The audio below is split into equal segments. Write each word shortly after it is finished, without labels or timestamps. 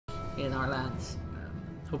in our lands.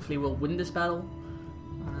 Hopefully we'll win this battle,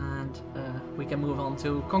 and we can move on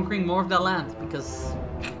to conquering more of that land, because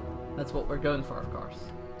that's what we're going for, of course.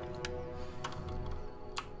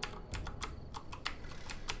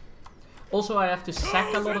 Also, I have to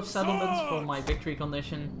sack a lot of settlements for my victory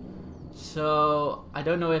condition, so I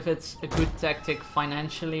don't know if it's a good tactic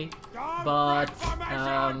financially, but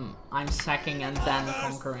I'm sacking and then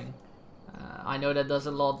conquering. I know that does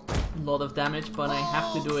a lot of damage, but I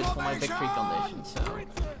have to do it for my victory condition, so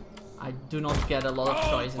I do not get a lot of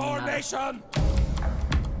choice in the matter.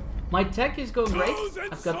 My tech is going great.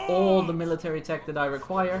 I've got all the military tech that I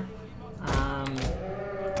require,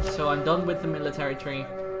 so I'm done with the military tree.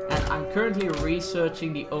 And I'm currently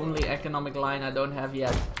researching the only economic line I don't have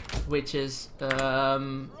yet, which is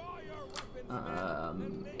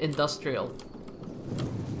industrial,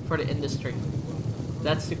 for the industry.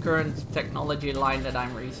 That's the current technology line that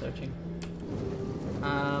I'm researching.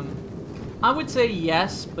 I would say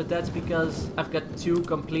yes, but that's because I've got two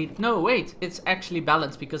complete... No, wait, it's actually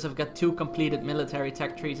balanced because I've got two completed military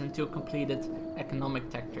tech trees and two completed economic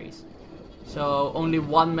tech trees. So only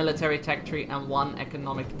one military tech tree and one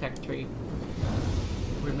economic tech tree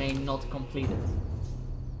remain not completed.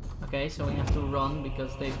 Okay, so we have to run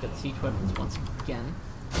because they've got siege weapons once again,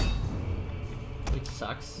 which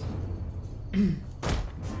sucks.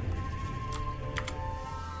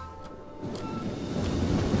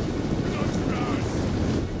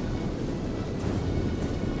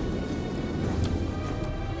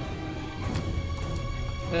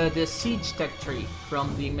 The siege tech tree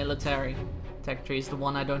from the military tech tree is the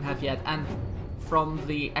one I don't have yet, and from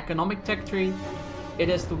the economic tech tree, it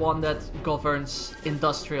is the one that governs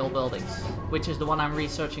industrial buildings, which is the one I'm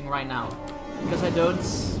researching right now, because I don't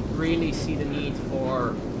really see the need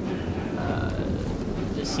for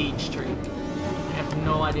the siege tree. I have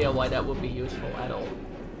no idea why that would be useful at all.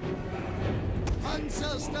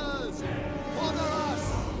 Ancestors, honor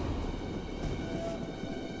us!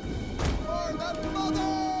 For the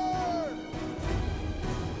mother!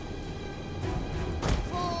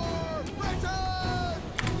 For Britain!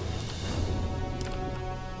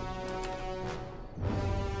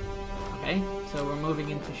 Okay, so we're moving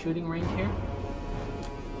into shooting range here.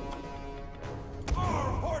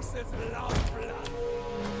 Our horses love blood!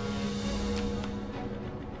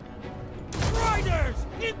 Riders,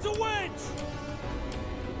 into wedge!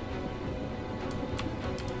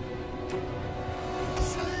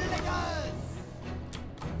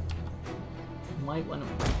 Might want to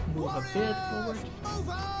move a bit forward.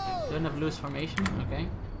 Don't have loose formation, okay.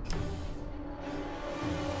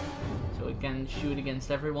 So we can shoot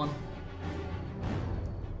against everyone.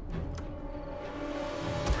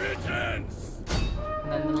 Britons!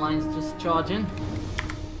 And then the lines just charge in.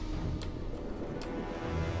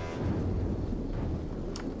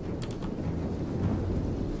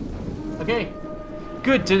 Okay,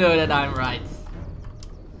 good to know that I'm right.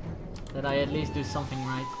 That I at least do something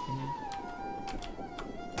right, you know.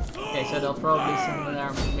 Okay, so they'll probably send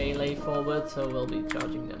their melee forward, so we'll be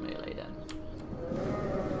charging their melee then.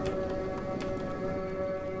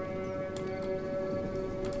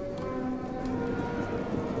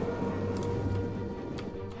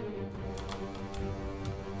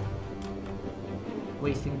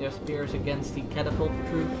 Wasting their spears against the catapult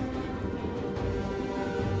crew.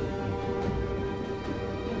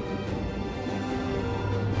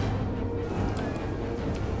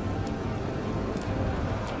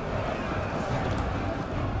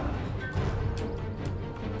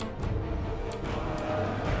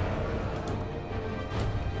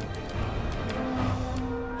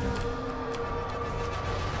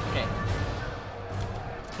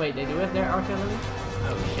 Wait, they do have their artillery?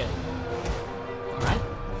 Oh shit. Alright.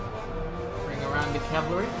 Bring around the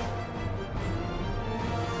cavalry.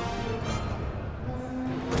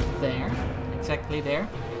 There. Exactly there.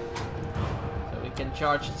 So we can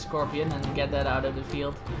charge the scorpion and get that out of the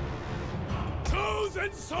field.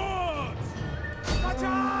 Chosen swords!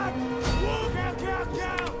 Attack!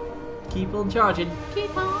 Keep on charging.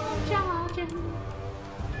 Keep on charging.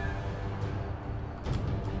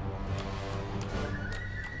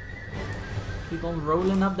 Keep on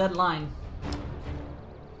rolling up that line.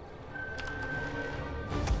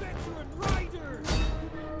 Veteran riders!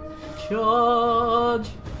 Charge!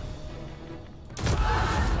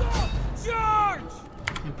 Charge!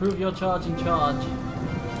 Improve your charge and charge.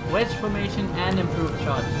 Wedge formation and improve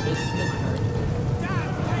charge. This is gonna hurt.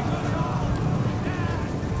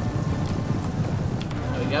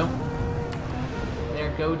 There we go.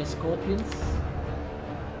 There go the scorpions.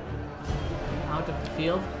 Out of the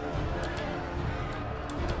field.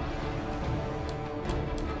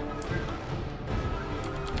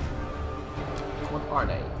 What are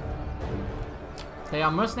they? They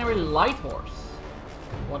are mercenary light horse.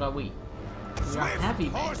 What are we? We are heavy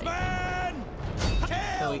melee.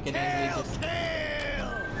 So we can easily just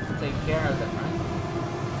take care of them, right?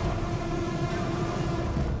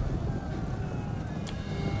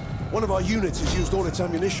 One of our units has used all its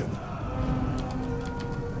ammunition.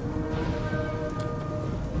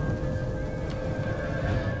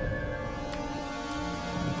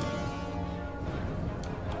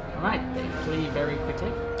 Alright, they flee very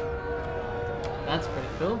quickly. That's pretty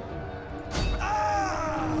cool.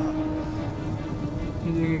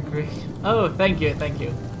 You're doing great. Oh, thank you, thank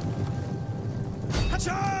you.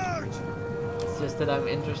 Charge! It's just that I'm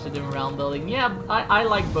interested in round building. Yeah, I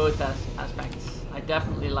like both aspects. I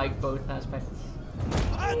definitely like both aspects.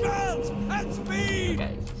 Advance and speed!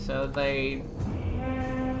 Okay, so they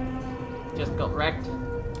just got wrecked.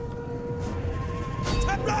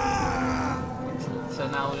 So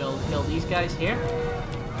now we'll kill these guys here.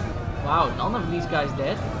 Wow, none of these guys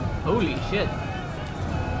dead. Holy shit.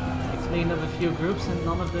 I cleaned up a few groups and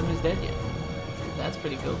none of them is dead yet. That's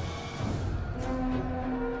pretty cool.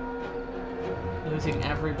 Losing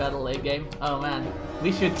every battle late game. Oh man,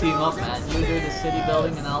 we should team up, man. You do the city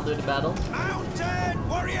building and I'll do the battles. Mountain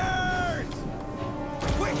warriors!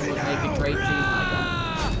 It would make a great team like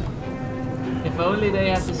that. If only they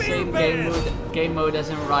had the same game mode as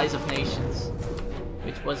in Rise of Nations,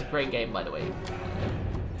 which was a great game, by the way.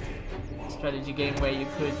 Strategy game where you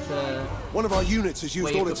could one of our units has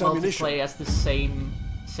used all its ammunition. Play as the same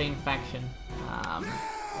faction.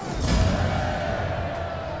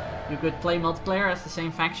 You could play multiplayer as the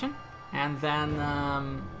same faction, and then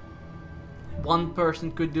one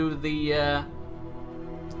person could do the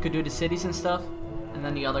cities and stuff, and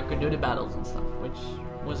then the other could do the battles and stuff, which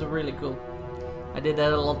was really cool. I did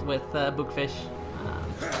that a lot with Bookfish.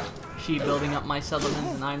 She building up my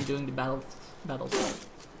settlements, and I'm doing the battles.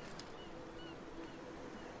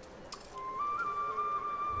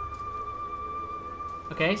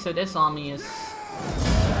 Okay, so this army is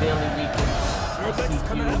severely weakened.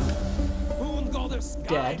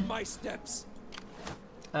 Dead. My steps.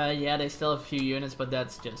 Yeah, they still have a few units, but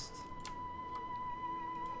that's just...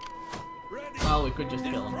 Well, we could just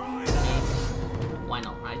kill them. Why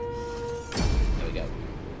not, right? There we go.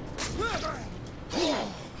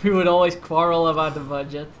 We would always quarrel about the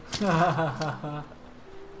budget. Yeah.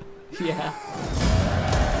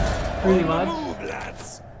 Pretty much.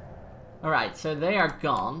 Alright, so they are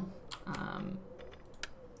gone.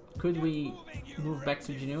 Could we move back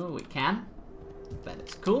to Genoa? We can. That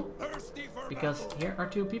is cool. Because here are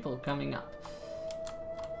 2 people coming up.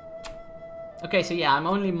 Okay, so yeah, I'm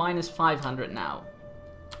only minus 500 now.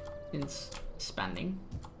 In spending.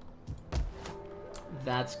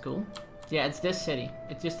 That's cool. Yeah, it's this city.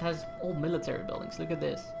 It just has all military buildings. Look at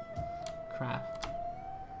this. Crap.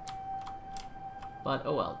 But,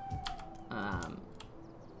 oh well.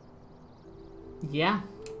 Yeah.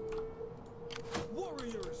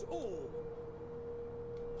 Warriors all.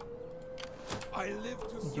 I live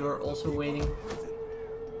to You're also waiting.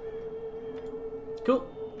 Cool.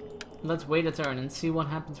 Let's wait a turn and see what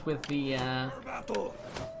happens with the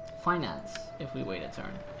finance if we wait a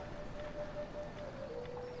turn.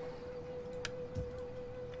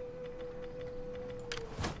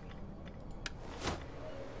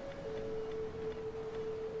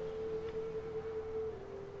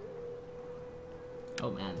 Oh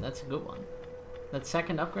man, that's a good one. That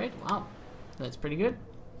second upgrade? Wow. That's pretty good.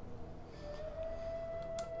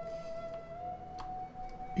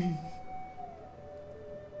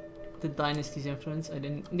 The dynasty's influence, I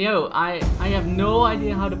didn't... No, I have no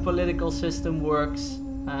idea how the political system works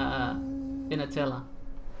in Attila.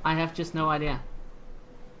 I have just no idea.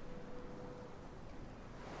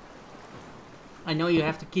 I know you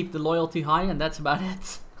have to keep the loyalty high and that's about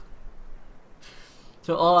it.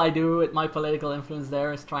 So all I do with my political influence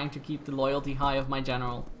there is trying to keep the loyalty high of my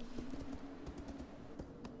general.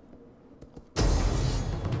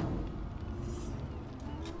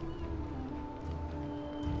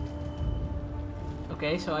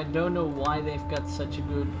 Okay, so I don't know why they've got such a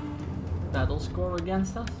good battle score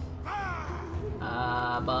against us.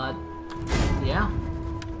 But yeah.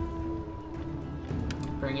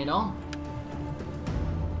 Bring it on.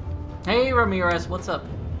 Hey Ramirez, what's up?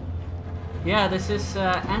 Yeah, this is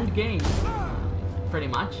end game, pretty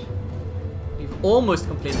much. We've almost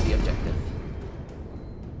completed the objective.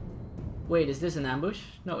 Wait, is this an ambush?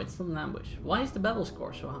 No, it's not an ambush. Why is the battle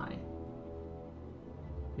score so high?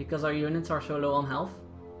 Because our units are so low on health?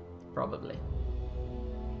 Probably.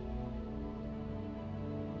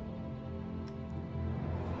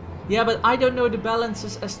 Yeah, but I don't know the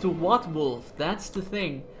balances as to what wolf. That's the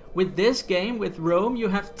thing. with this game, with Rome, you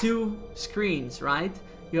have two screens, right?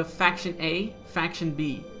 You have faction A, faction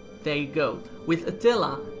B. There you go. With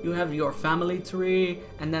Attila, you have your family tree,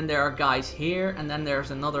 and then there are guys here, and then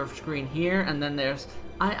there's another screen here, and then there's...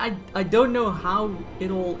 I don't know how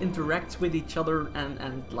it all interacts with each other,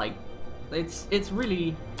 and like... It's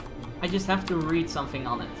really... I just have to read something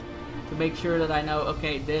on it to make sure that I know,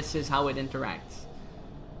 okay, this is how it interacts.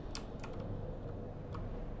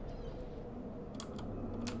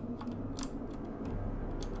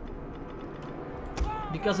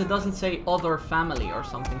 Because it doesn't say other family or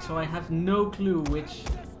something, so I have no clue which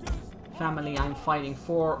family I'm fighting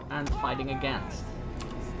for and fighting against.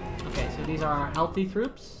 Okay, so these are our healthy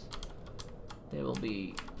troops. They will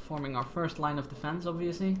be forming our first line of defense,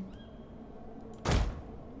 obviously.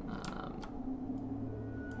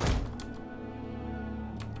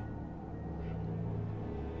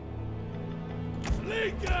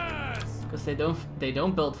 Because they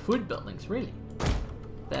don't build food buildings, really.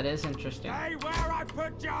 That is interesting. Hey, where I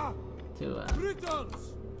put ya?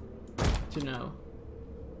 Britons! To know.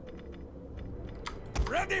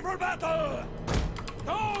 Ready for battle!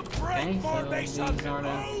 Don't break formation,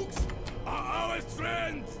 folks! Our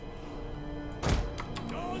strength!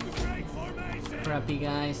 Don't break formation! Crappy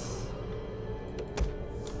guys.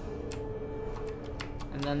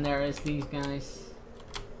 And then there is these guys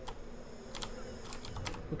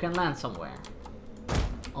who can land somewhere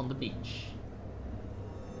on the beach.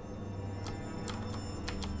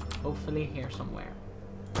 Hopefully here somewhere.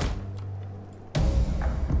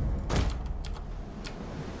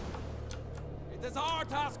 It is our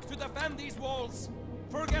task to defend these walls.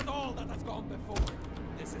 Forget all that has gone before.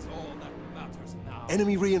 This is all that matters now.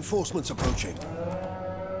 Enemy reinforcements approaching.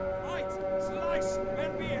 Fight! Slice!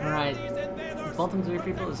 When we Alright. these invaders, The bottom three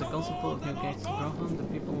people is a constant pool of new cases to grow from. The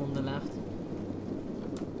people on the left.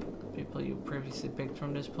 The people you previously picked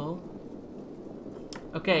from this pool.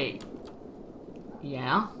 Okay.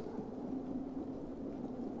 Yeah.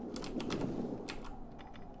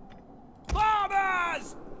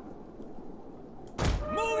 bombers!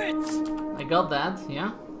 Move it! I got that,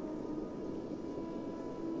 yeah.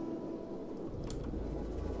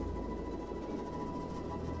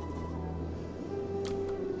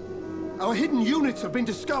 Our hidden units have been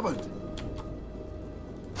discovered.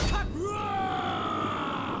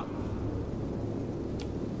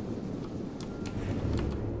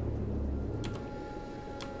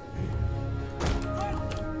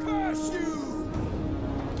 Curse you!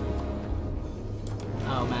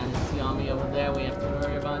 Oh man, it's the army over there we have to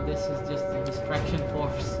worry about. This is just a distraction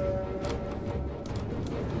force.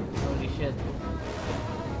 Holy shit.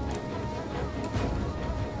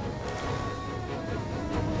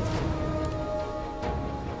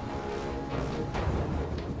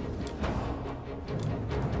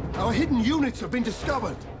 Our hidden units have been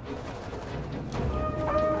discovered.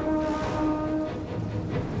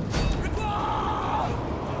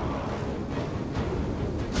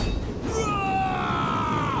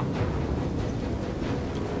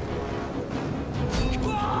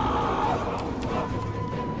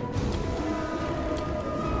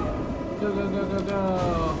 Go, go, go, go, go.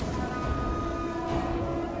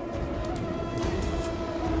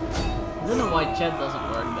 I don't know why chat doesn't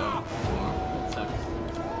work though. That sucks.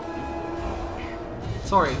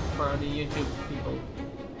 Sorry for the YouTube people.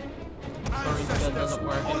 Sorry chat doesn't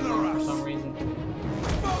work anymore for some reason.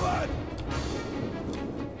 Forward!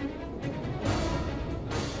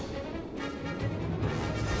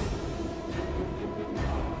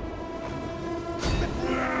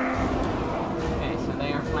 Okay, so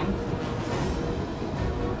they are flanked.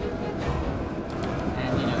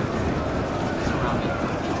 And you know, surrounded.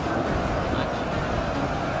 Much.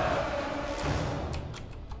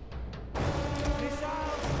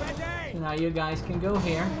 Missiles ready! So now you guys can go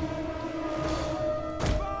here.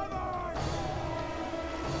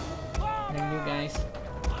 And then you guys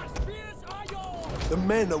Our spears are yours! The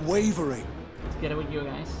men are wavering. together with you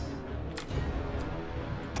guys.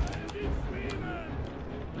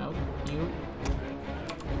 No, you.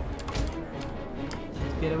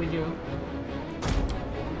 Together with you.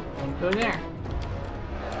 Go there.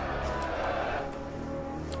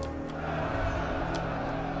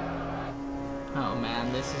 Oh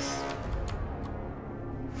man, this is...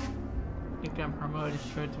 You can promote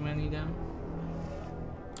destroy too many of them.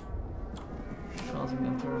 Causing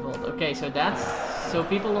them to revolt. Okay, so that's... So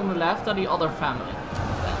people on the left are the other family.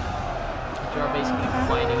 That you are basically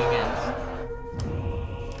fighting against.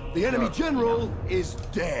 The enemy general is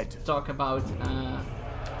dead. Talk about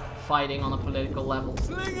fighting on a political level.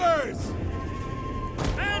 Slingers!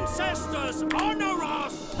 And ancestors honor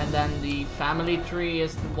us! And then the family tree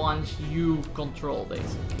is the ones you control,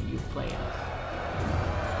 basically. You play as.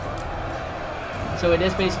 So it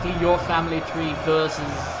is basically your family tree versus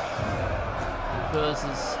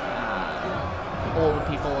all the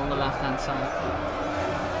people on the left-hand side.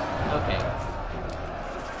 Okay.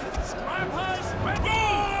 Scrappers ready!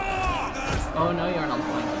 Oh no, you're not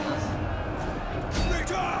flanking us.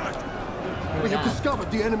 We have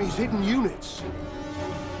discovered the enemy's hidden units.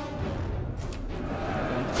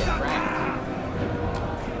 Get wrecked.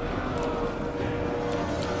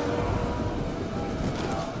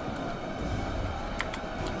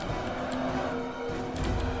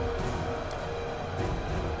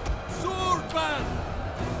 Swordman!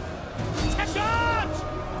 Charge!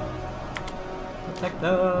 Protect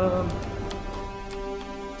them.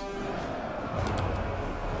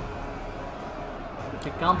 If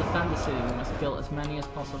we can't defend the city, we must kill as many as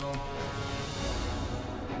possible.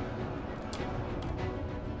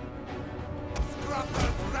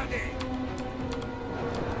 Scrappers ready!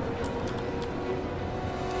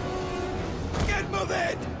 Get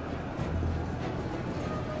moving!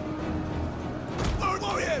 Our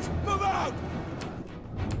warriors, move out!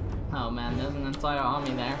 Oh man, there's an entire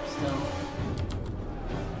army there still.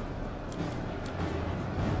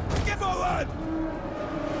 Get forward!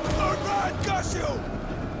 Lord Brad, curse you! We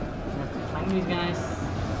have to flank these guys.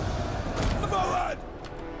 Forward!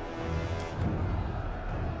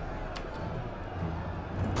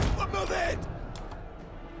 Move it!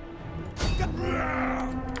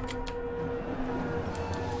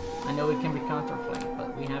 I know we can be counterflanked, but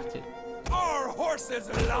we have to. Our horses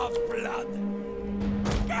love blood!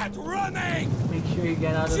 Get running! Make sure you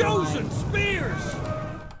get out of the Chosen line. spears!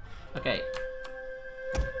 Okay.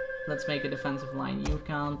 Let's make a defensive line. You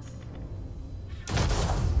can't.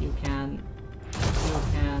 You can. You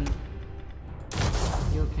can.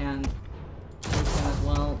 You can. You can as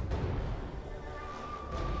well.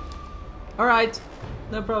 Alright.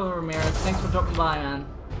 No problem, Ramirez. Thanks for dropping by, man.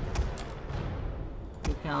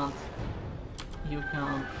 You can't. You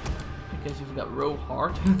can't. Because you've got row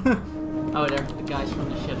hard. Oh, they're the guys from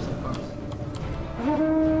the ships, of course.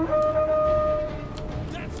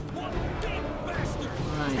 That's one big bastard!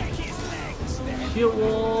 Right. Take his legs then! Shield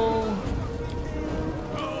wall.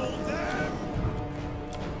 Roll them!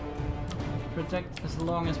 Protect as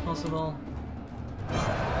long as possible.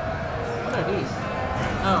 What are these?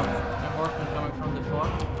 Oh, they're horsemen coming from the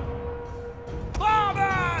fort.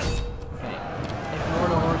 Bombers! Okay, ignore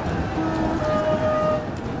the horsemen.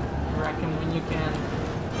 Wreck them when you can.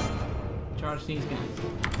 Charge these guys.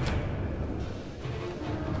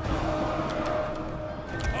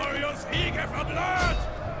 Warriors eager for blood!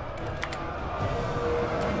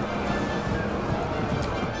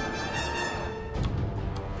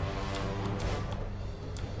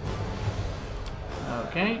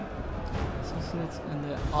 Okay. Associates and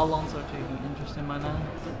the Alans are taking interest in my land.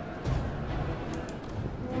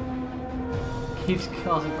 Keeps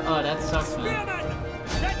causing. Oh, that sucks, man. Spearmen!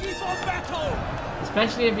 Ready for battle!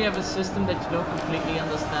 Especially if you have a system that you don't completely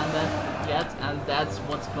understand that yet, and that's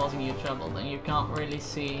what's causing you trouble. Then you can't really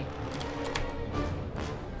see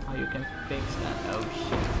how you can fix that. Oh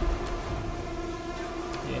shit.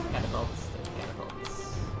 They have catapults. They have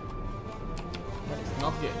catapults. That is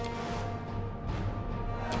not good.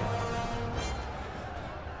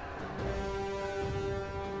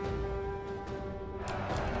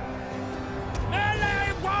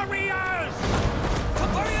 Melee warriors!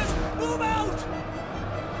 Warriors, move out!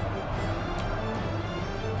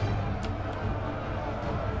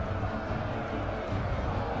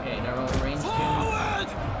 Okay, they're all ranged units. Forward!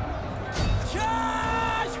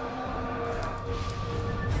 Charge!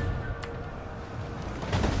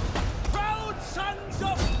 Proud sons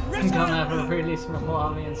of I'm gonna have a Britain! really small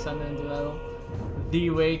army and send them into battle. The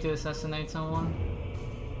way to assassinate someone.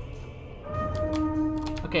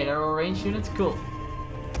 Okay, they're all ranged units. Cool.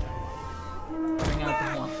 Bring out the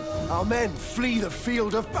horses. Our men flee the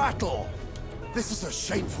field of battle. This is a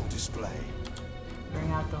shameful display.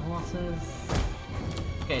 Bring out the horses.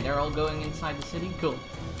 Okay, they're all going inside the city. Cool.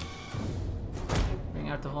 Bring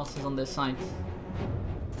out the horses on this side.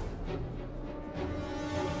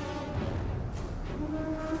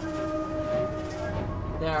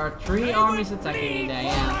 There are 3 armies attacking me there.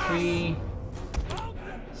 Yeah, 3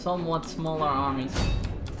 somewhat smaller armies.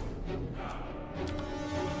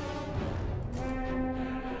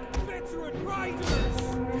 Veteran riders!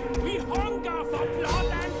 We hunger for blood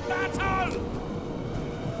and battle!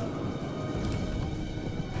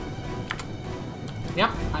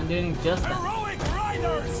 Yep, I'm doing just that. Heroic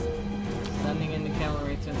riders! Sending in the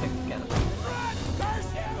cavalry to attack the catapult. Run!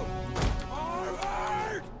 Curse you!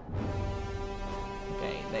 Forward!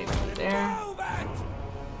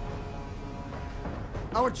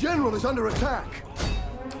 Our general is under attack.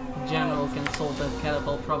 General can solve that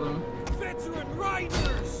catapult problem. Veteran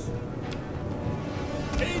riders!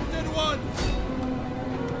 8-1!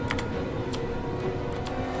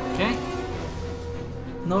 Okay.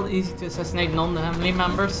 Not easy to assassinate non-family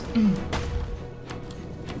members.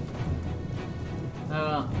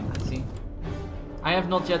 Oh, I see. I have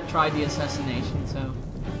not yet tried the assassination, so...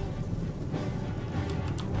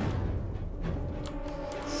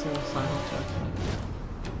 Suicidal judgment.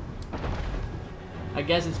 I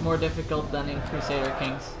guess it's more difficult than in Crusader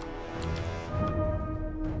Kings.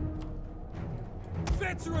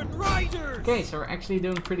 Veteran riders! Okay, so we're actually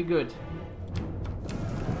doing pretty good.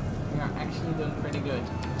 We are actually doing pretty good.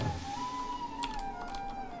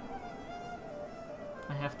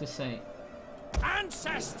 I have to say.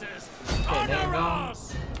 Ancestors! Okay, there we go.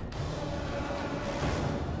 us!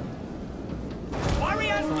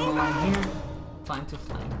 Warriors, From the line here, time to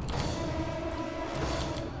flank.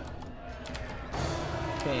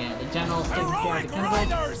 Okay, yeah, the general's taking care of the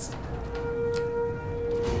catapult. riders!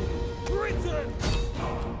 Britain!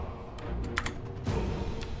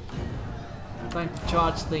 Time to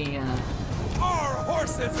charge the Our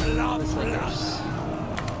horses love slingers.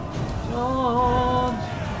 Charge!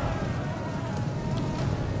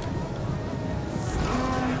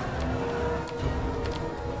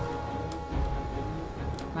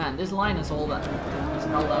 Man, this line is held out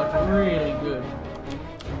really good.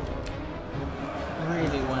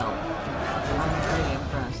 Really well. I'm really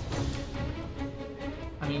impressed.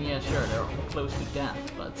 I mean, yeah, sure, they're all close to death,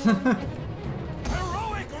 but...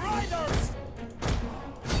 Heroic riders!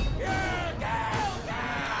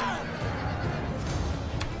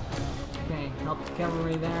 Okay, help the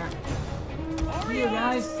cavalry there. You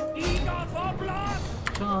guys! Eager for blood!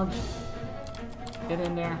 Charge! Get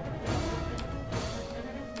in there.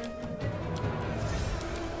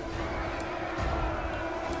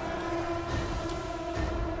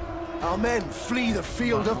 Our men flee the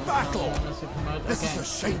field of battle. This is Okay, a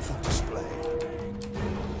shameful display.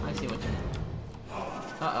 I see what you mean.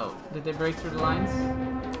 Uh-oh, did they break through the lines?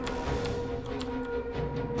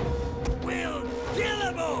 We'll kill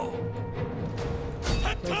them all!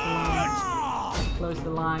 Close the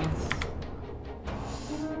lines.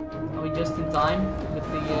 Are we just in time with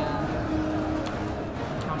the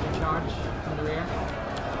counter charge from the rear?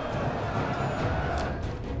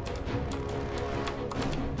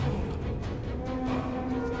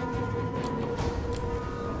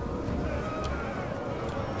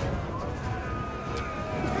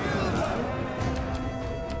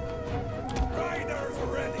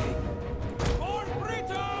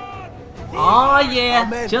 Oh yeah, Our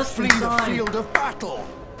men just flee in the time. field of battle.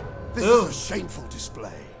 This Ooh. is a shameful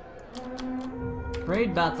display.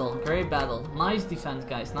 Great battle, great battle. Nice defense,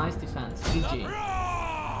 guys, nice defense. GG.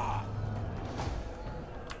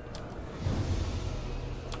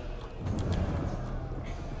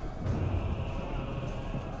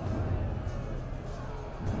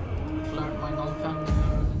 Learned my non-family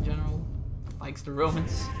members in general. Likes the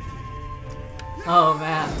Romans. Oh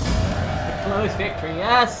man. A close victory,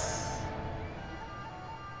 yes!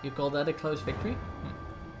 You call that a close victory?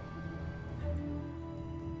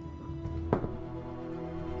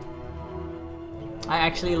 I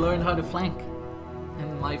actually learned how to flank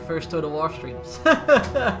in my first Total War streams.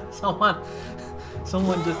 Someone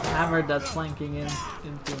just hammered that flanking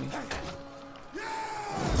into me.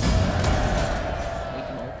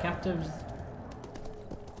 Taking all captives.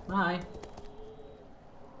 Bye.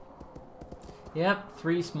 Yep,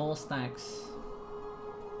 3 small stacks.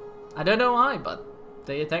 I don't know why, but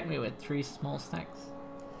they attacked me with 3 small stacks.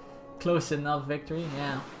 Close enough victory,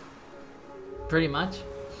 yeah. Pretty much.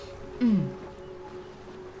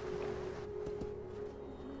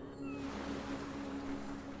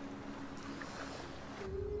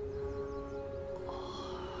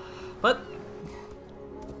 But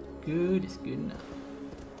good is good enough.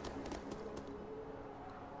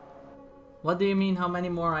 What do you mean how many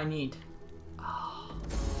more I need?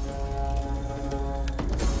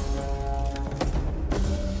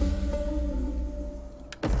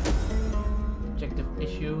 Objective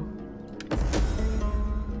issue.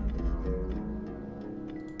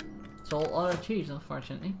 It's all other chiefs,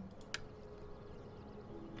 unfortunately.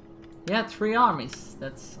 Yeah, 3 armies.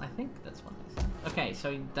 I think that's what I said. Okay,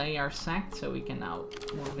 so they are sacked, so we can now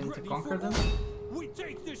move in to conquer them. We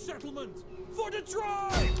take this settlement for the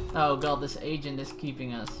tribe! Oh god, this agent is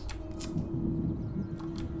keeping us.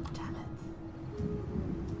 Damn it.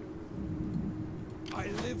 I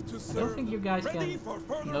live to I serve. don't think you guys Ready can... for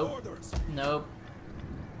further Nope. orders. Nope.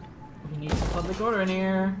 We need some public order in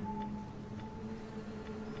here.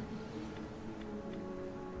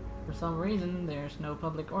 For some reason there's no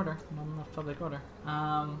public order. Not enough public order.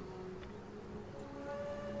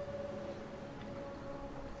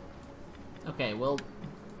 Okay, well...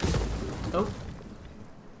 Oh!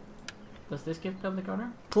 Does this give public order?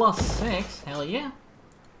 +6? Hell yeah!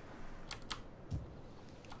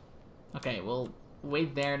 Okay, we'll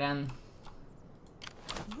wait there then.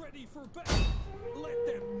 Ready for battle. Let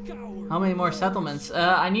them cower. How many more settlements?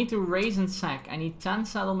 I need to raise and sack. I need 10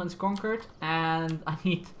 settlements conquered, and I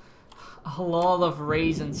need a lot of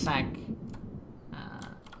raise and sack.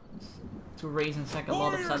 To raise and sack a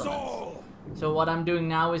lot of settlements. So what I'm doing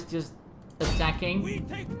now is just attacking,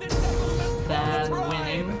 then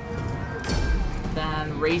winning,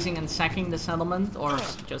 then raising and sacking the settlement, or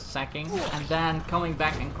just sacking, and then coming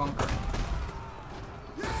back and conquering.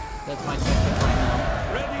 That's my tactic right now.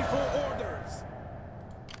 Ready for orders.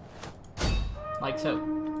 Like so.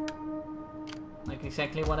 Like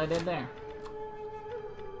exactly what I did there.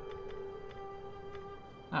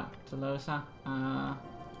 Oh, Tolosa.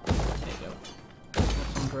 There you go.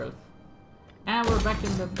 That's some growth. And we're back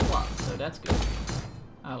in the plus, so that's good.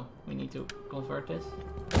 Oh, we need to convert this.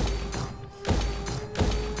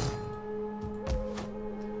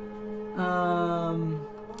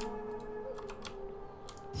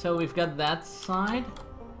 So we've got that side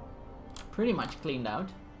pretty much cleaned out.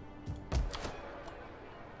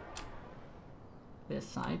 This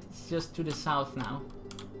side, it's just to the south now,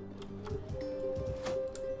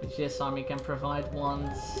 which this army can provide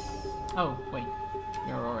once. Oh wait,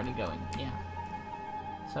 you're already going, yeah.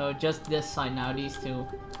 So just this side now, these two.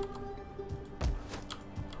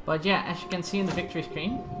 But yeah, as you can see in the victory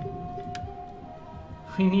screen,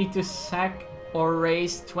 we need to sack or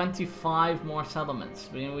raise 25 more settlements.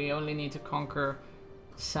 We only need to conquer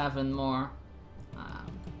 7 more.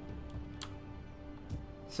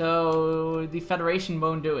 So the Federation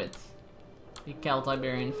won't do it. The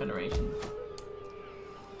Celt-Iberian Federation.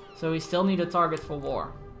 So we still need a target for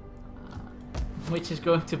war. Which is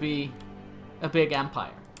going to be a big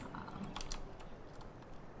empire.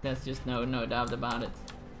 There's just no doubt about it.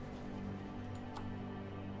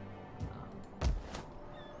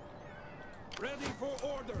 Ready for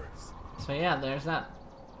orders. So yeah, there's that.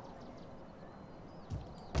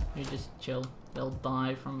 You just chill. They'll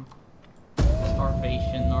die from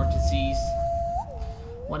starvation or disease.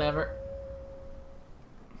 Whatever.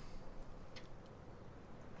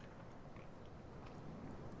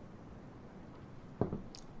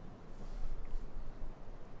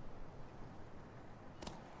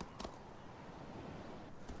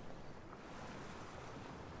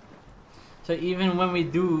 So even when we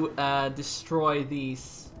do destroy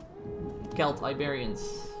these Celt-Iberians,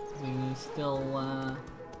 we still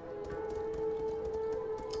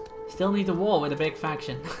need a war with a big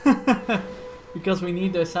faction. Because we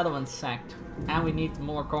need those settlements sacked. And we need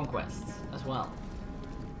more conquests as well.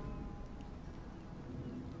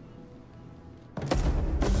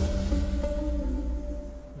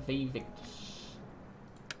 Victus.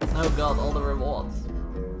 Oh god, all the rewards.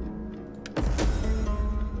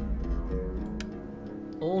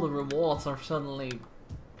 All the rewards are suddenly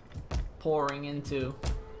pouring into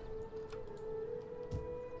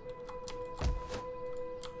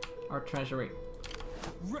our treasury.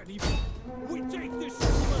 Ready for... We take this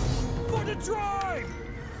settlement for the tribe!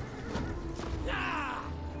 Ah!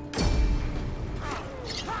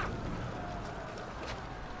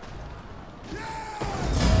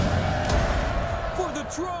 For the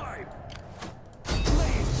tribe!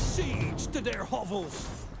 Laying siege to their hovels!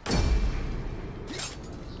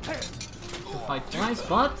 To fight twice,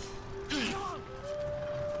 but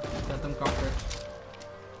got them conquered.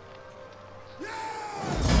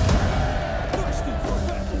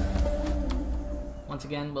 Once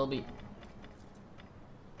again, we'll be...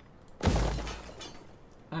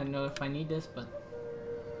 I don't know if I need this, but...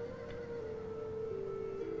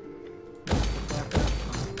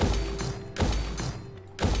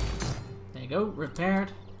 There you go,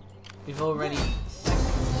 repaired. We've already sacked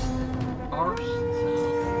ours, so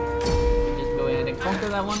we just go ahead and conquer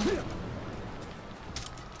that one. As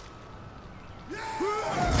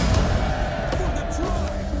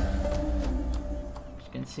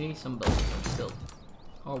you can see, some buildings are still...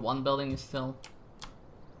 Or one building is still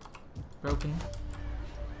broken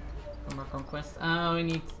from our conquest. We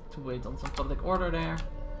need to wait on some public order there.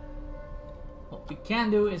 What we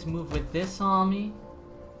can do is move with this army.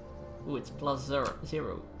 Ooh, it's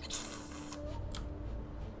 +0.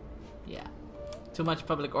 Yeah, too much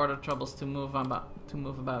public order troubles to move about.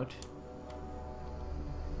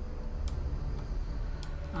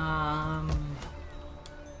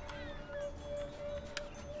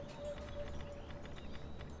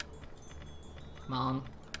 Come on,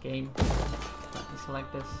 game. Let me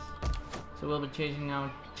select this. So we'll be changing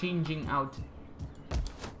out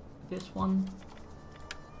this one.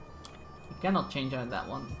 You cannot change out that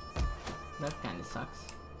one. That kind of sucks.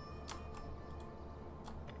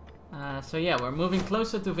 So yeah, we're moving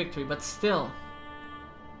closer to victory, but still,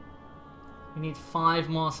 we need 5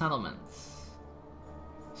 more settlements.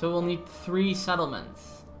 So we'll need 3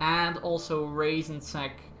 settlements, and also raise and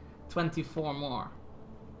sack 24 more.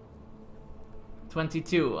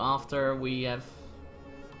 22 after we are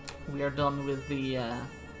done with the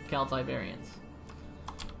Celt-Iberians.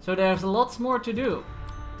 So there's lots more to do.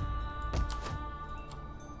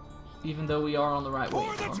 Even though we are on the right way,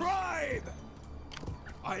 of course.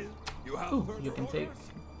 Ooh, you can take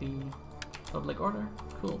the public order.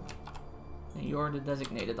 Cool. And you're the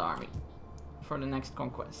designated army for the next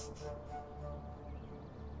conquest.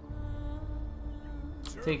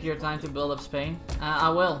 Take your time to build up Spain. I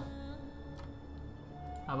will.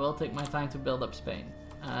 I will take my time to build up Spain.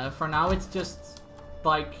 For now, it's just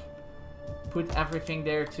like put everything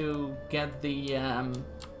there to get the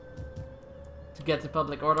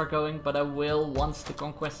public order going. But I will, once the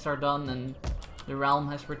conquests are done and the realm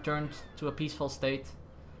has returned to a peaceful state,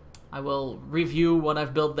 I will review what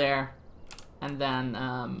I've built there and then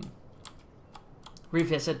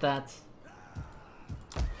revisit that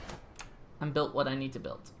and build what I need to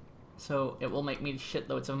build. So it will make me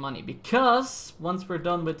shitloads of money, because once we're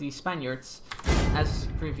done with the Spaniards, as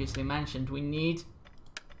previously mentioned, we need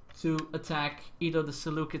to attack either the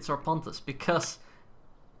Seleucids or Pontus, because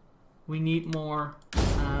we need more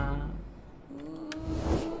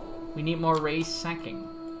race sacking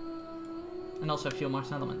and also a few more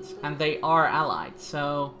settlements, and they are allied,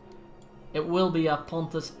 so it will be a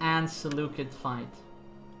Pontus and Seleucid fight,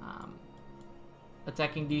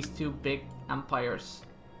 attacking these 2 big empires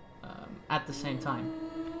at the same time.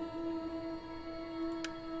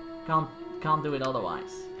 Can't do it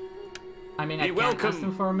otherwise. I mean, I can't ask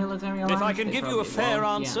them for a military alliance. If I can give you a fair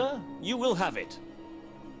answer, you will have it.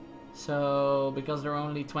 So, because they're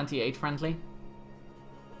only 28 friendly.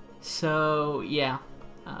 So, yeah.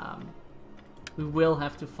 We will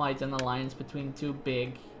have to fight an alliance between 2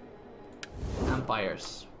 big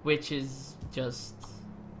empires. Which is just...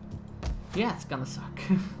 yeah, it's gonna suck.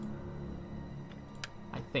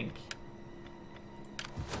 I think.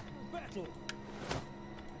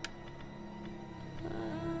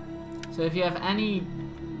 So if you have any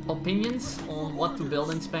opinions on what to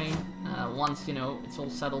build in Spain, once, you know, it's all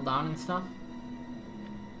settled down and stuff,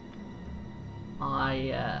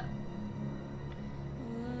 I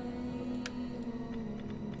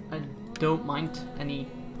don't mind any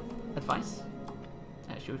advice,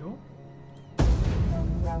 as usual.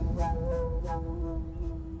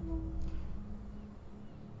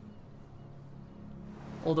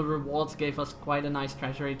 All the rewards gave us quite a nice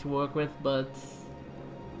treasury to work with, but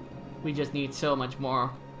we just need so much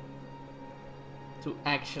more to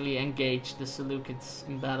actually engage the Seleucids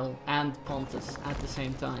in battle and Pontus at the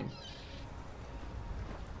same time.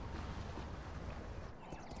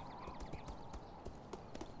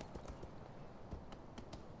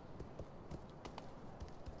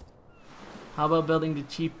 How about building the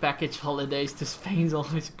cheap package holidays to Spain's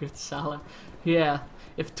always a good seller? Yeah,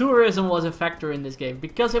 if tourism was a factor in this game,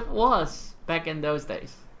 because it was back in those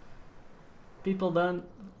days. People don't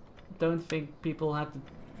think people had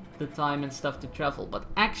the time and stuff to travel, but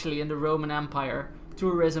actually in the Roman Empire,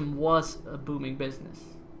 tourism was a booming business,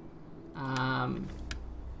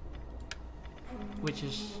 which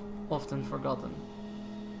is often forgotten.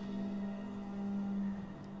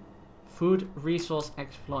 Food, resource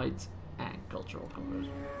exploit, and cultural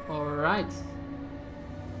conversion. Alright.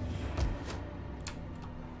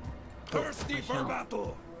 Thirsty for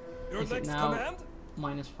battle. Your next command?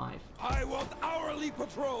 -5. I want hourly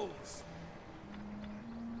patrols.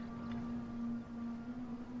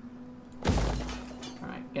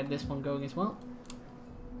 Alright, get this one going as well.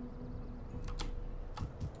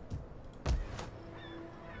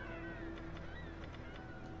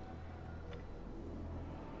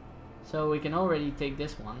 So we can already take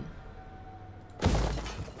this one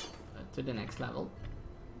to the next level.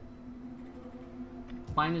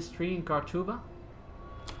 -3 in Kartuba.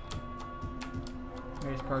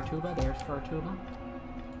 There's Kartuba, there's Kartuba.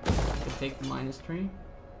 I can take the -3.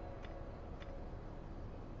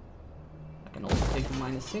 I can also take the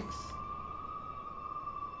 -6.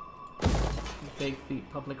 Take the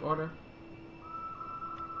public order.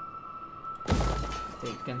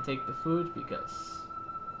 Can take the food because...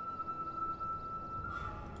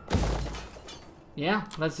 yeah,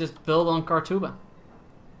 let's just build on Kartuba.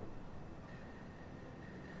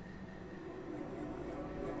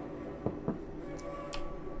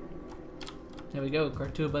 There we go.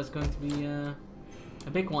 Kartuba is going to be a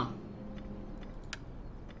big one.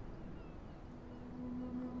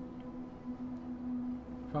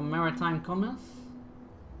 From maritime commerce.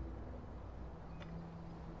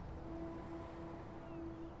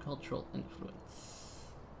 Cultural influence.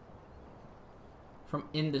 From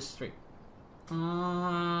industry.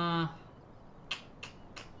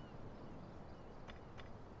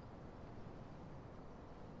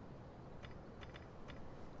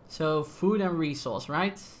 So food and resource,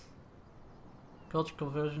 right? Culture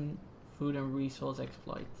conversion, food and resource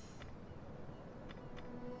exploit.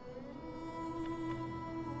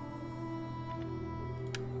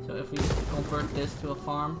 So if we convert this to a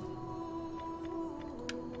farm,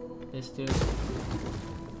 this to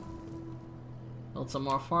build some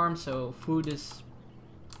more farms, so food is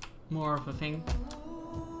more of a thing.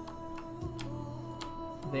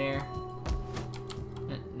 There.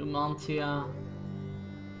 Numantia.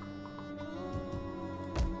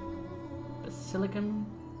 Basilicum.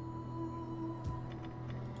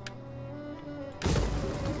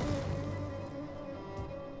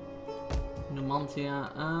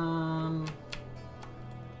 Numantia. I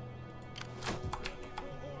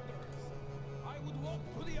would walk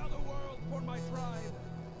to the other world for my tribe.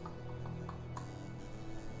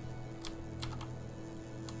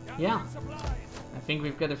 Yeah. I think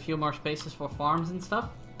we've got a few more spaces for farms and stuff.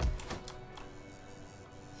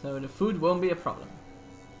 So the food won't be a problem.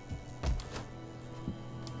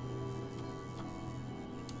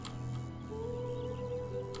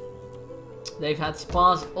 They've had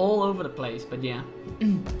spas all over the place, but yeah.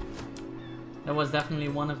 That was definitely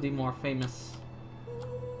one of the more famous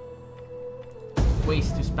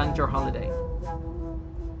ways to spend your holiday.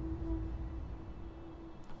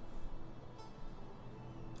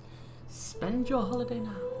 Spend your holiday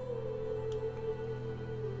now.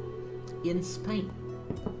 In Spain.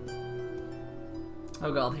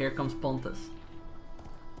 Oh god, here comes Pontus.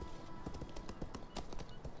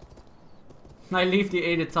 I leave the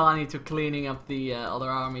Edetani to cleaning up the other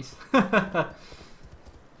armies.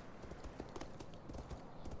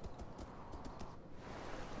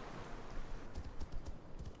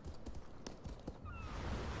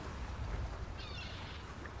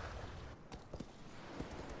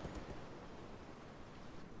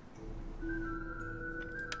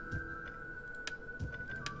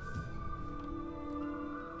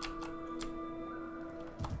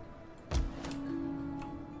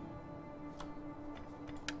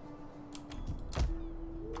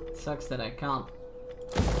 Sucks that I can't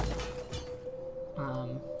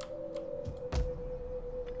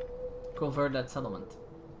convert that settlement.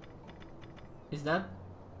 Is that?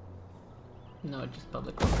 No, just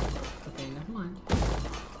public. Okay, never mind.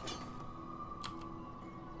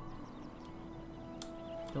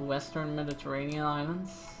 The Western Mediterranean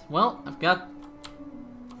islands. Well, I've got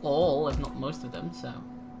all, if not most of them, so.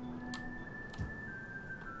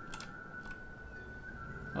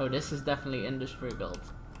 Oh, this is definitely industry built.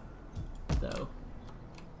 Though.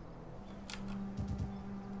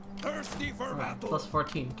 Thirsty for battle. Plus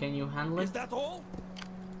 14. Can you handle it? Is that all?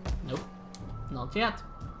 Nope. Not yet.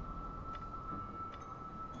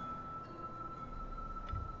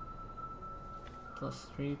 Plus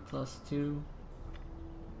 3, plus 2.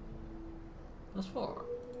 Plus 4.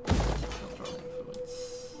 Cultural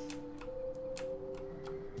influence.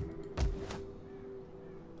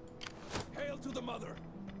 Hail to the mother.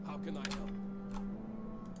 How can I help?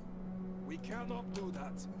 We cannot do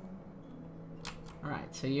that.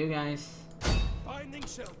 Alright, so you guys Finding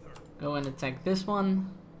shelter. go and attack this one.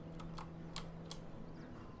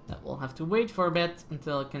 That will have to wait for a bit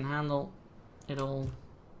until it can handle it all.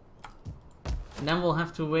 And then we'll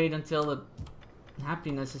have to wait until the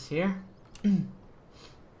happiness is here. And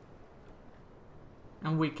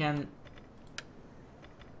we can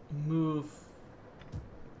move.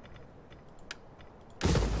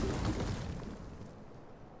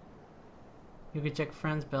 You can check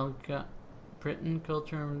France, Belgium, Britain,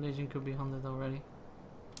 culture and religion could be handled already.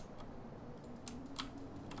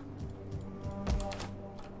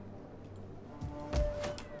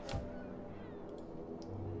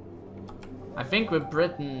 I think with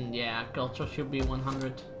Britain, yeah, culture should be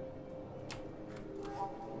 100.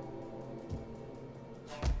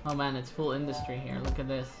 Oh man, it's full industry here, look at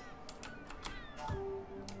this.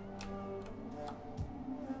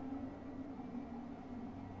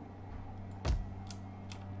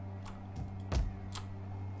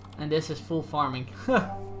 And this is full farming.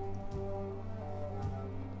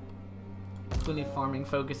 Fully farming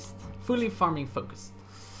focused. Fully farming focused.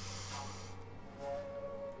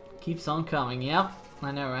 Keeps on coming, yep.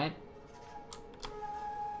 I know, right?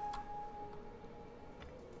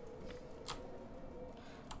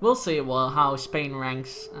 we'll see how Spain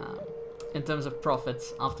ranks in terms of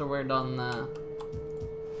profits after we're done.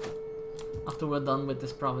 After we're done with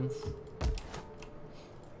this province.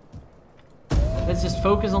 Let's just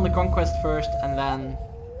focus on the conquest first and then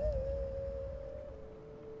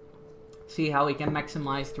see how we can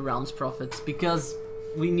maximize the realm's profits, because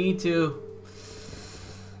we need to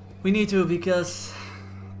because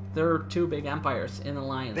there are two big empires in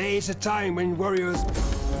alliance. There's a time when warriors...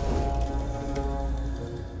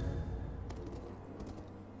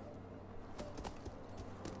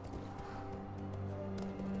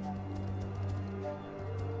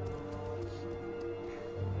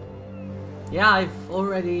 Yeah, I've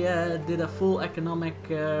already did a full economic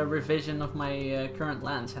revision of my current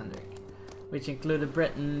lands, Hendrik, which included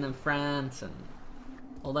Britain and France and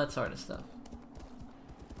all that sort of stuff.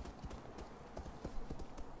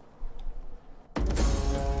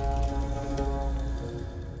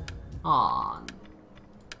 On.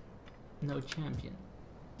 No champion.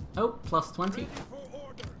 Oh, plus 20.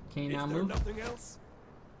 Can you now move?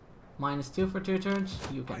 -2 for 2 turns.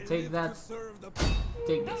 You can take that.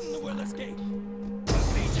 Take this.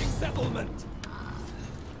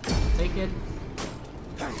 Take it.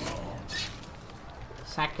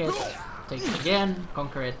 Sack it. Take it again.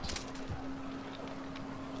 Conquer it.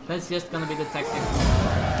 That's just gonna be the tactic.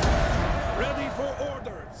 Ready for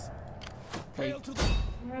orders. Take.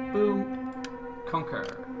 Boom. Conquer.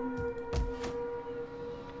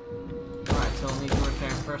 Alright, so I'll need to repair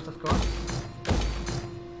first, of course.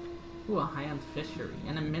 Ooh, a high-end fishery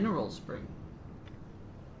and a mineral spring.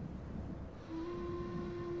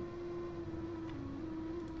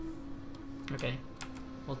 Okay,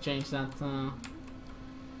 we'll change that.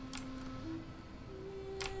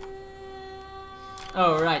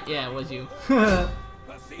 Oh right, yeah, it was you. There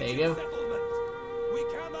you go. We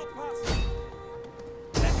cannot pass.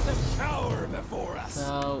 Let them cower before us.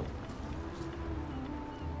 So,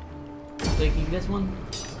 taking this one.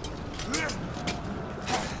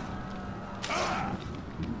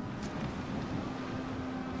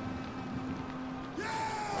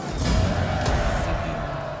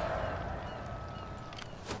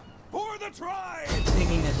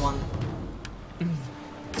 Taking this one.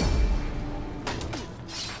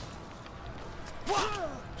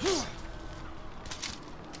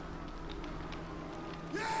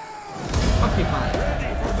 Occupying.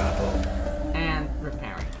 Ready for battle. And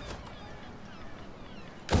repairing.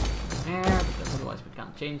 Repair, because otherwise we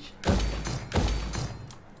can't change. Okay.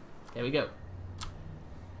 There we go.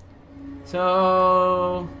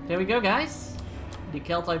 So, there we go, guys. The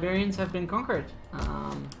Celt-Iberians have been conquered.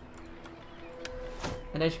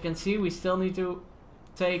 And as you can see, we still need to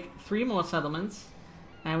take 3 more settlements.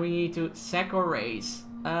 And we need to sack or raise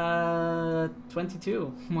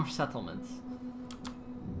 22 more settlements.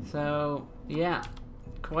 So, yeah.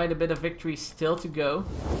 Quite a bit of victory still to go.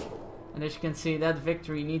 And as you can see, that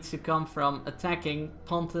victory needs to come from attacking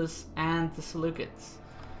Pontus and the Seleucids.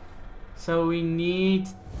 So we need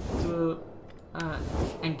to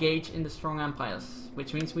engage in the strong empires.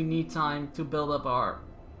 Which means we need time to build up our...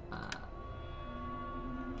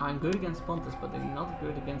 I'm good against Pontus, but I'm not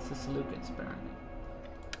good against the Seleucids, apparently.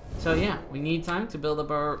 So yeah, we need time to build up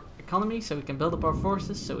our economy, so we can build up our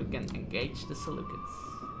forces, so we can engage the Seleucids.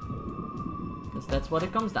 Because that's what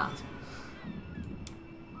it comes down to.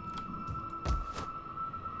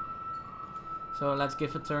 So let's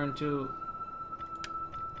give a turn to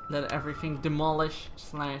let everything demolish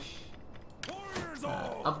slash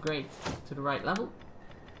upgrade to the right level.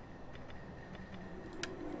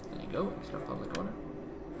 There you go, extra public order.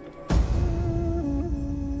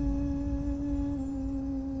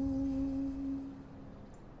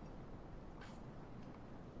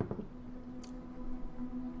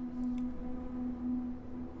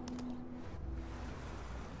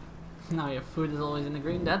 Now your food is always in the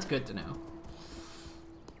green, that's good to know.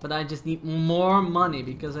 But I just need more money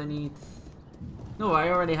because I need... No, I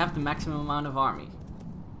already have the maximum amount of army.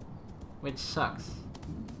 Which sucks.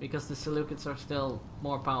 Because the Seleucids are still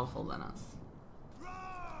more powerful than us.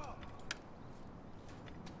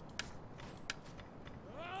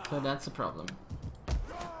 So that's a problem.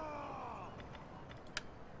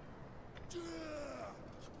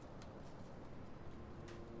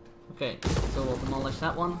 Okay, so we'll demolish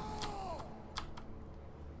that one.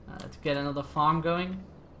 To get another farm going.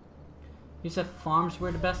 You said farms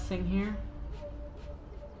were the best thing here?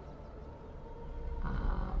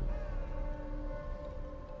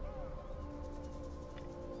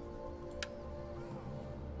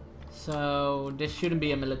 So this shouldn't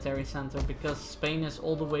be a military center because Spain is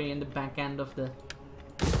all the way in the back end of the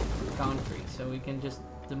country. So we can just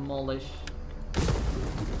demolish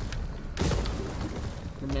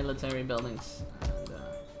military buildings.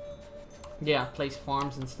 And, yeah, place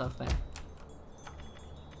farms and stuff there.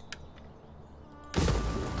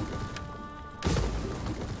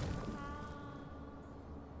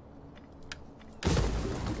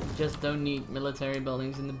 Just don't need military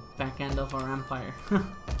buildings in the back end of our empire.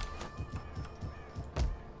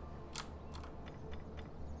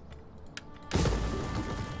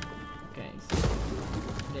 Okay, so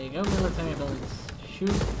there you go, military buildings.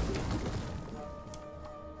 Shoot.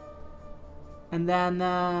 And then,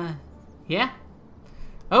 yeah.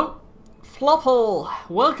 Oh, Flophole!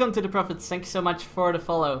 Welcome to the Prophets. Thanks so much for the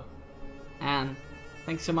follow. And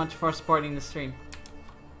thanks so much for supporting the stream.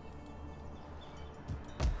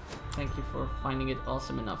 Thank you for finding it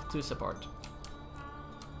awesome enough to support.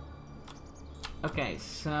 Okay,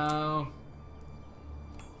 so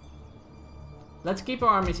let's keep our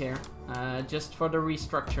armies here, just for the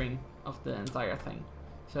restructuring of the entire thing,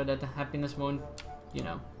 so that the happiness won't, you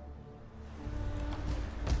know,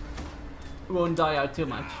 won't die out too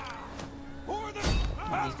much.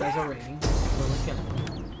 And these guys are raiding, so we'll kill them.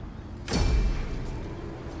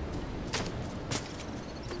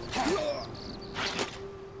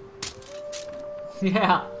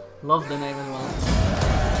 Yeah, love the name as well.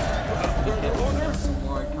 Okay, some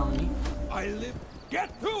more economy. I live.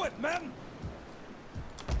 Get to it, men!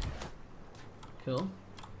 Cool.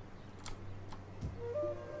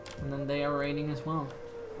 And then they are raiding as well.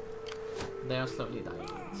 They are slowly dying,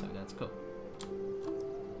 so that's cool.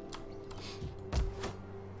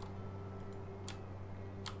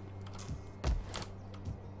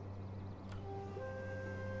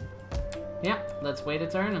 Yeah, let's wait a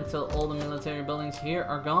turn until all the military buildings here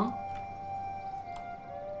are gone.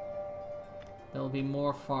 There will be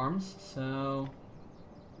more farms, so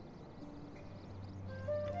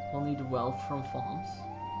we'll need wealth from farms.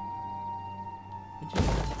 Which is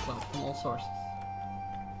wealth from all sources.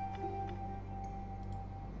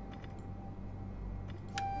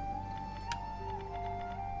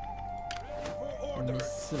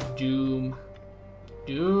 Mists of Doom.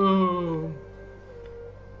 Doom!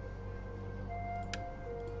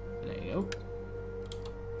 There you go.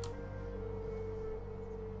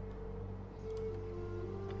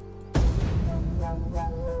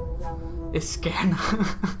 It's scared.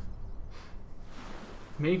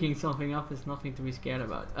 Making something up is nothing to be scared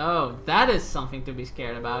about. Oh, that is something to be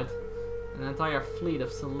scared about. An entire fleet of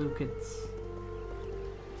Seleucids.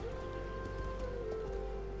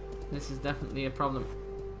 This is definitely a problem.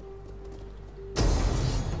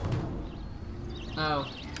 Oh,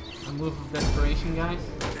 a move of desperation, guys.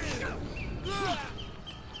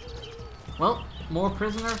 Well, more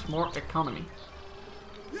prisoners, more economy.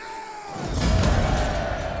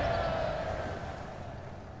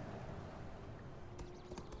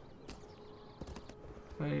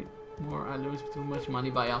 Wait, more I lose too much money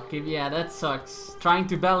by upkeep. Yeah, that sucks. Trying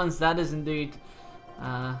to balance that is indeed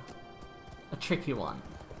a tricky one.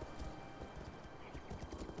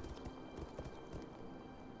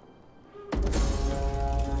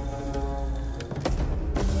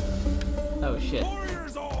 Oh shit.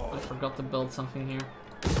 I forgot to build something here.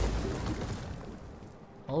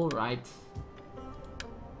 Alright.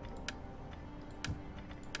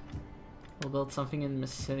 We'll build something in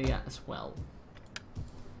Massilia as well.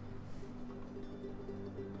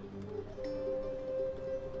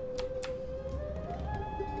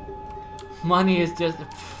 Money is just...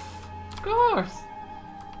 Of course!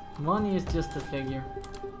 Money is just a figure.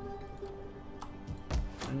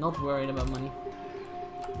 I'm not worried about money.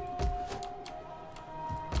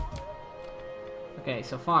 Okay,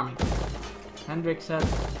 so farming. Hendrik said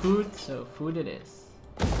food, so food it is.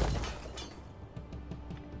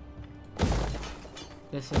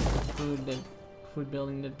 This is the food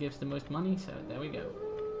building that gives the most money, so there we go.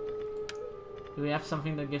 Do we have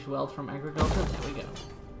something that gives wealth from agriculture? There we go.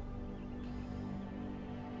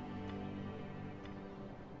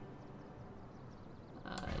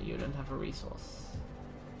 You don't have a resource.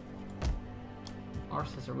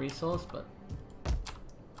 Ours has a resource, but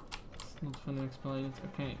it's not fun to exploit it.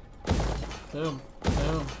 Okay. Boom.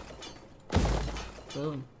 Boom.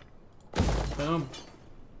 Boom. Boom.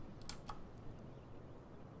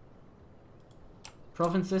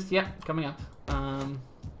 Provinces, yeah, coming up.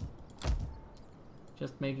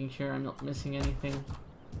 Just making sure I'm not missing anything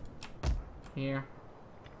here.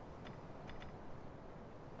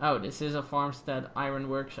 Oh, this is a farmstead iron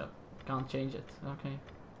workshop. Can't change it. Okay.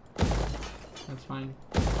 That's fine.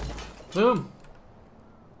 Boom!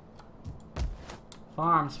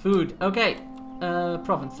 Farms, food. Okay.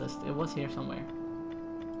 Province list. It was here somewhere.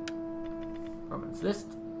 Province list.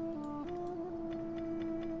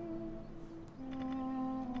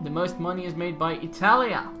 The most money is made by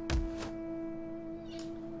Italia.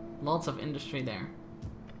 Lots of industry there.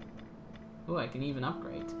 Oh, I can even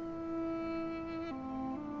upgrade.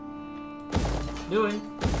 Doing.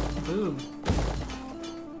 Boom.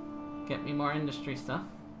 Get me more industry stuff.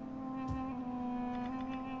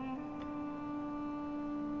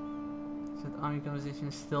 So the army composition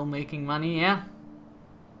is still making money, yeah.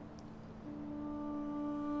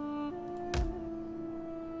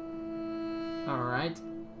 Alright.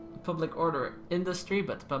 Public order industry,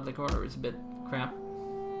 but the public order is a bit crap.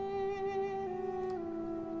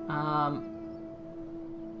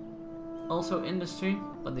 Also industry,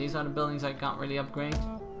 but these are the buildings I can't really upgrade.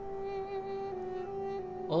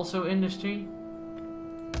 Also industry.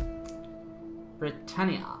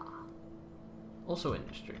 Britannia. Also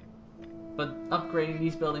industry. But upgrading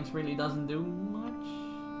these buildings really doesn't do much.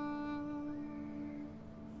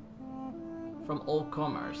 From all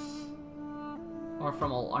commerce. Or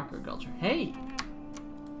from all agriculture. Hey!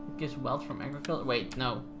 It gives wealth from agriculture. Wait,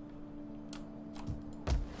 no.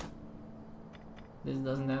 This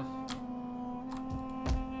doesn't have...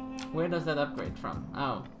 Where does that upgrade from?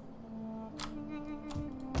 Oh.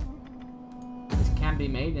 This can be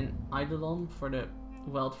made in Eidolon for the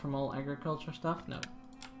wealth from all agriculture stuff? No.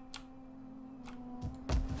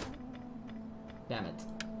 Damn it.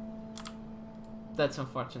 That's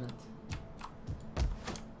unfortunate.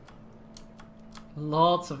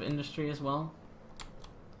 Lots of industry as well.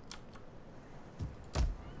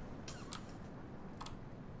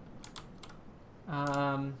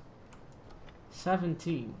 Um,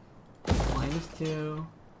 17. -2.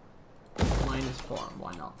 -4.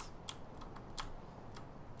 Why not?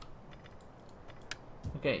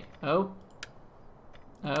 Okay. Oh.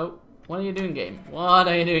 Oh. What are you doing, game? What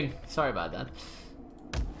are you doing? Sorry about that.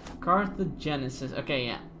 Carthagenesis. Okay,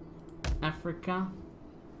 yeah. Africa.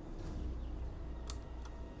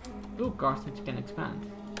 Ooh, Carthage can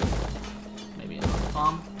expand. Maybe another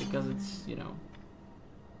farm, because it's, you know,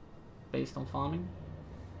 based on farming.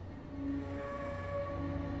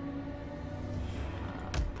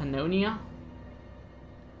 Pannonia.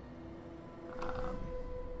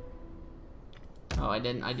 Oh, I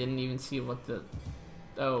didn't even see what the...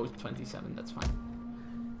 Oh, 27, that's fine.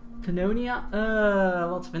 Pannonia,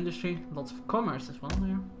 lots of industry, lots of commerce as well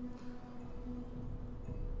there.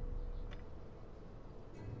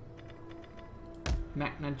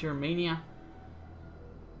 Magna Germania.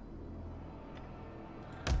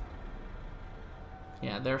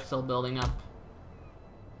 Yeah, they're still building up.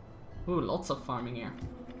 Ooh, lots of farming here.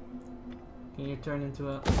 Can you turn into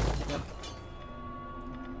a... Yep.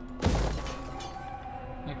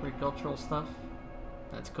 Agricultural stuff.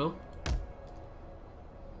 That's cool.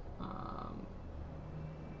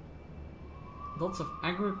 Lots of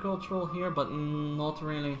agricultural here, but not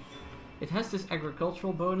really. It has this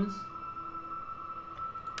agricultural bonus.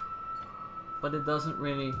 But it doesn't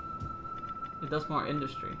really... It does more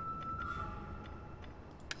industry.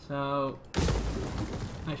 So...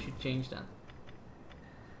 I should change that.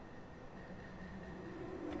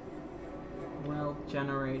 Well,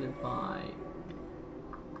 generated by...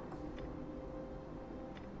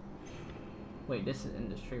 Wait, this is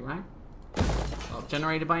industry, right? Well,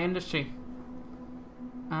 generated by industry.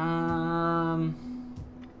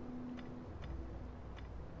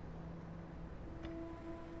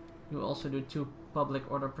 You also do 2 public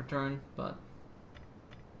order per turn, but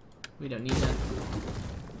we don't need that.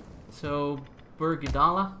 So,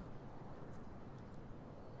 Burgidala.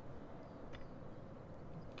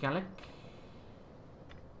 Gallic.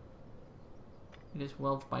 It is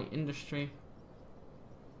wealth by industry.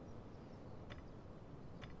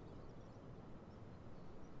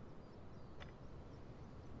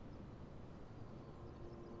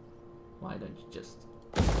 Why don't you just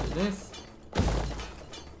do this?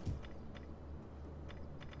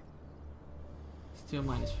 Steel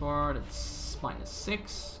 -4, that's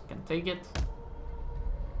 -6. Can take it.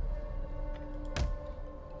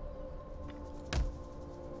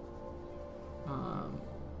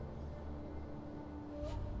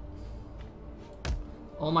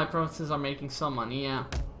 All my provinces are making some money, yeah.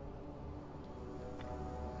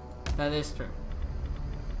 That is true.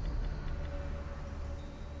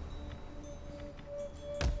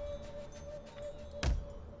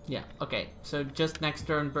 Yeah, okay. So just next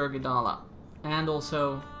turn, Burgidala. And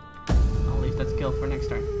also, I'll leave that skill for next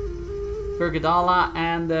turn. Burgidala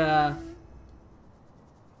and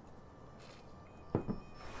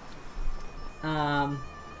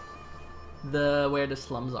where the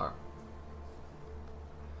slums are.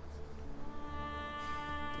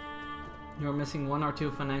 You're missing 1 or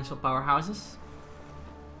 2 financial powerhouses.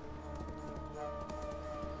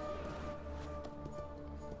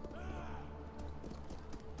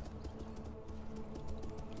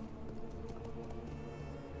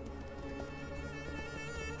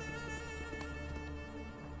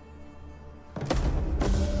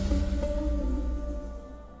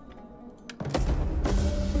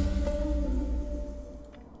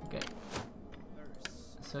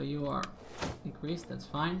 so you are increased, that's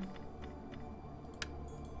fine.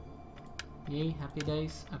 Yay, happy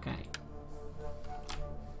days. Okay.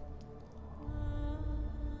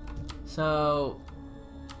 So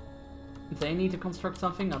they need to construct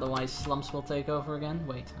something, otherwise slums will take over again.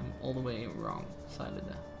 Wait, I'm all the way wrong side of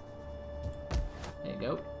that. There you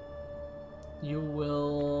go.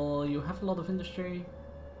 You have a lot of industry.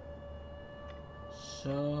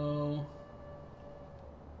 So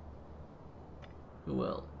you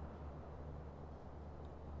will.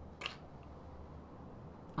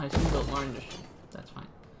 I assume build more industry. That's fine.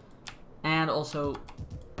 And also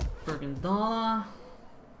Burgandala.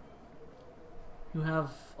 You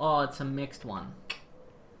have... oh, it's a mixed one.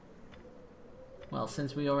 Well,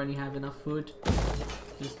 since we already have enough food,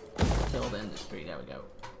 just build industry. There we go.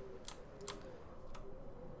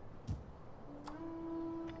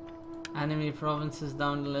 Enemy provinces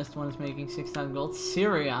down the list. One is making 6,000 gold.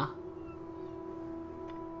 Syria.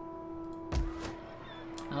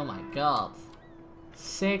 Oh my god.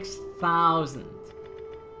 6,000.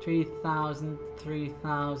 3,000.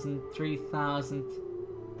 3,000. 3,000.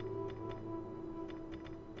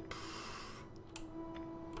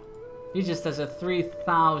 He just has a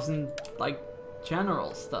 3,000 like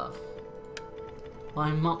general stuff.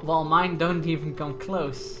 While mine don't even come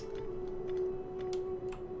close.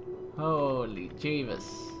 Holy Jeeves.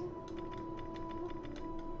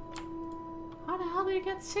 How the hell do you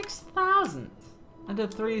get 6,000? And a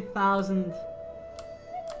 3,000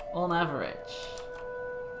 on average.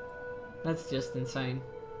 That's just insane.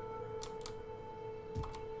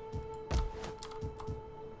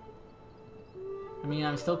 I mean,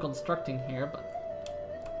 I'm still constructing here, but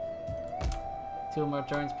 2 more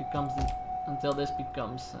turns becomes until this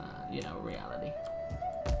becomes, you know, reality.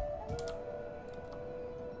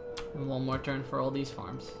 And 1 more turn for all these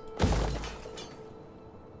farms.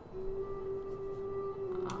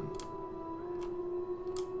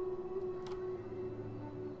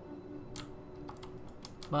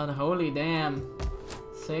 But holy damn,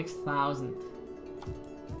 6,000.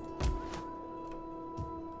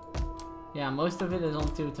 Yeah, most of it is on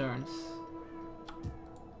 2 turns.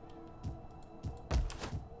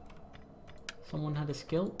 Someone had a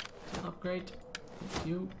skill to upgrade. It's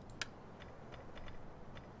you.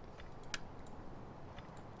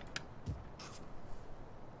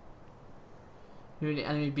 Maybe the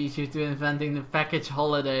enemy beats you to inventing the package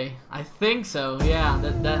holiday. I think so, yeah,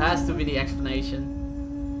 that has to be the explanation.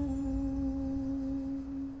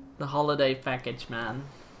 The holiday package, man.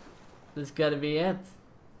 That's gotta be it.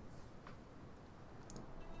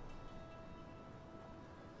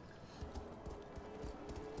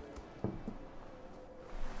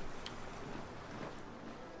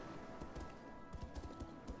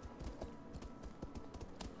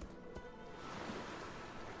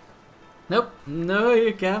 Nope, no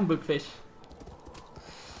you can't, Bookfish.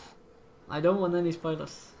 I don't want any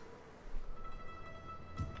spoilers.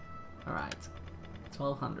 Alright,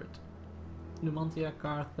 1200. Numantia,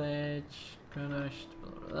 Carthage, Kurdish,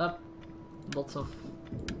 lots of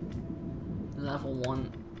level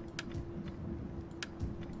 1.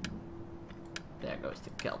 There goes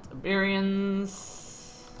the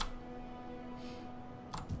Celt-Iberians.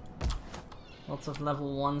 Lots of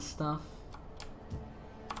level 1 stuff.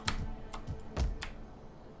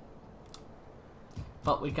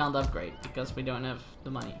 But we can't upgrade because we don't have the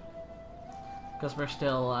money. Because we're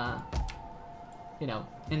still, you know,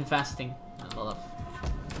 investing in a lot of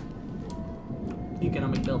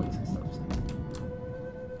economic buildings and stuff. So.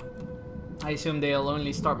 I assume they'll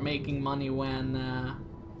only start making money when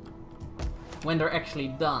they're actually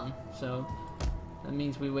done. So that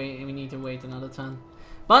means we need to wait another turn.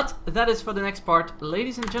 But that is for the next part,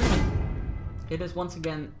 ladies and gentlemen. It is once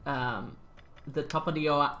again the top of the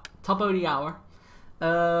hour.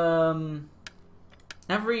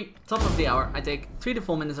 Every top of the hour I take 3 to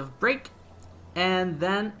 4 minutes of break, and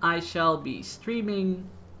then I shall be streaming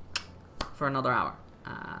for another hour.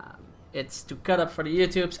 It's to cut up for the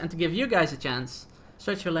YouTubes and to give you guys a chance.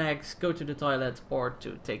 Stretch your legs, go to the toilet, or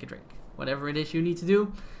to take a drink. Whatever it is you need to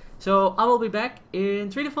do. So I will be back in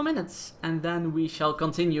 3 to 4 minutes, and then we shall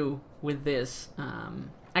continue with this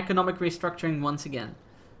economic restructuring once again.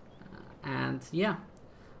 And yeah.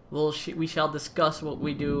 We shall discuss what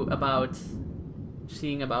we do about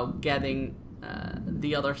seeing about getting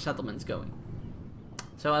the other settlements going.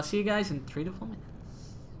 So I'll see you guys in 3 to 4 minutes.